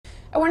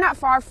And we're not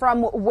far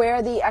from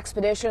where the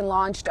expedition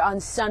launched on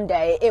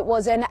Sunday. It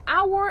was an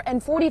hour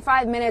and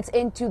 45 minutes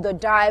into the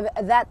dive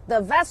that the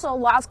vessel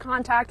lost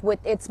contact with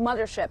its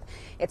mothership.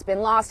 It's been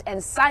lost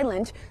and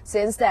silent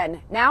since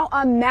then. Now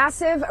a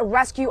massive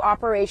rescue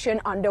operation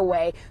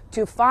underway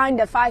to find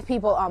the 5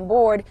 people on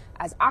board,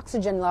 as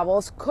oxygen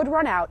levels could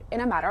run out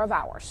in a matter of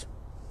hours.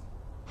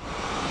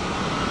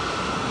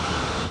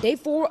 Day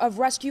 4 of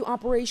rescue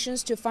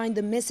operations to find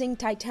the missing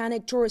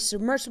Titanic tourist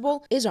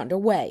submersible is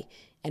underway.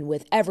 And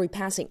with every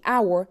passing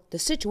hour, the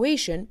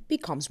situation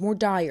becomes more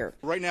dire.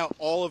 Right now,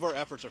 all of our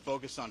efforts are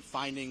focused on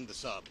finding the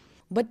sub.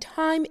 But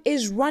time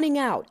is running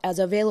out as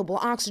available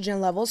oxygen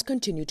levels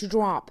continue to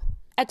drop.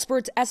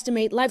 Experts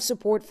estimate life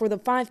support for the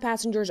 5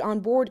 passengers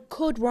on board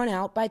could run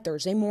out by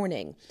Thursday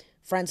morning.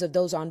 Friends of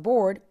those on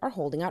board are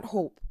holding out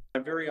hope.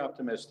 I'm very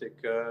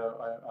optimistic.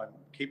 I'm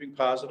keeping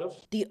positive.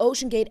 The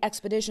OceanGate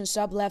expedition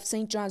sub left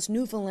St. John's,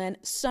 Newfoundland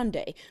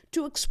Sunday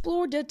to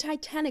explore the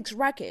Titanic's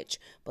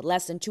wreckage, but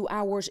less than 2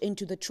 hours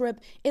into the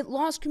trip, it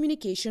lost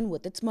communication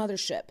with its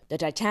mothership. The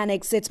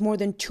Titanic sits more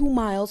than 2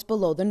 miles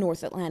below the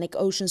North Atlantic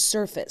Ocean's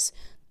surface.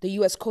 The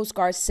U.S. Coast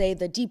Guard say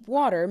the deep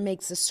water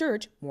makes the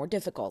search more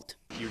difficult.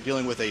 You're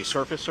dealing with a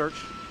surface search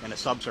and a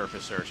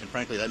subsurface search, and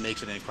frankly, that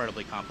makes it an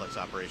incredibly complex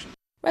operation.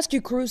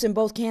 Rescue crews in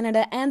both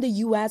Canada and the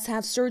U.S.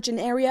 have searched an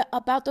area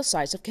about the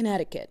size of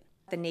Connecticut.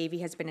 The Navy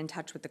has been in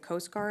touch with the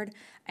Coast Guard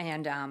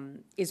and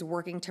is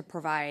working to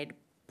provide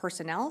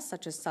personnel,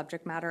 such as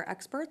subject matter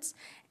experts,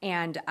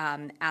 and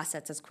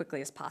assets as quickly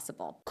as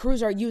possible.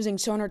 Crews are using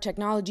sonar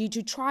technology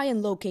to try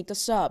and locate the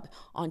sub.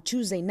 On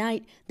Tuesday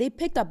night, they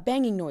picked up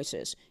banging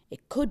noises.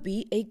 It could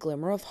be a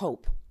glimmer of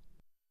hope.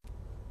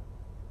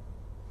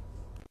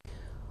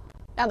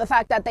 Now, the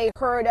fact that they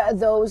heard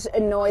those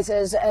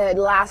noises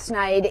last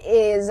night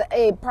is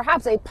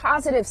perhaps a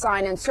positive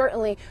sign, and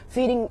certainly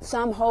feeding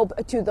some hope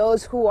to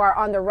those who are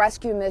on the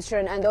rescue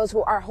mission and those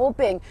who are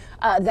hoping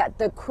that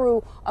the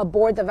crew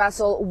aboard the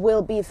vessel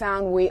will be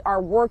found. We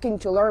are working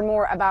to learn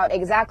more about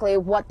exactly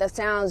what the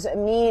sounds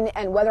mean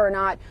and whether or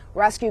not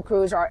rescue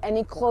crews are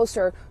any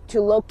closer to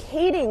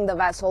locating the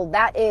vessel.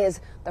 That is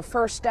the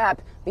first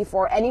step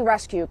before any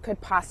rescue could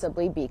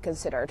possibly be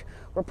considered.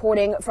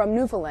 Reporting from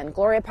Newfoundland,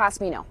 Gloria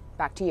Pasmino.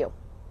 Back to you.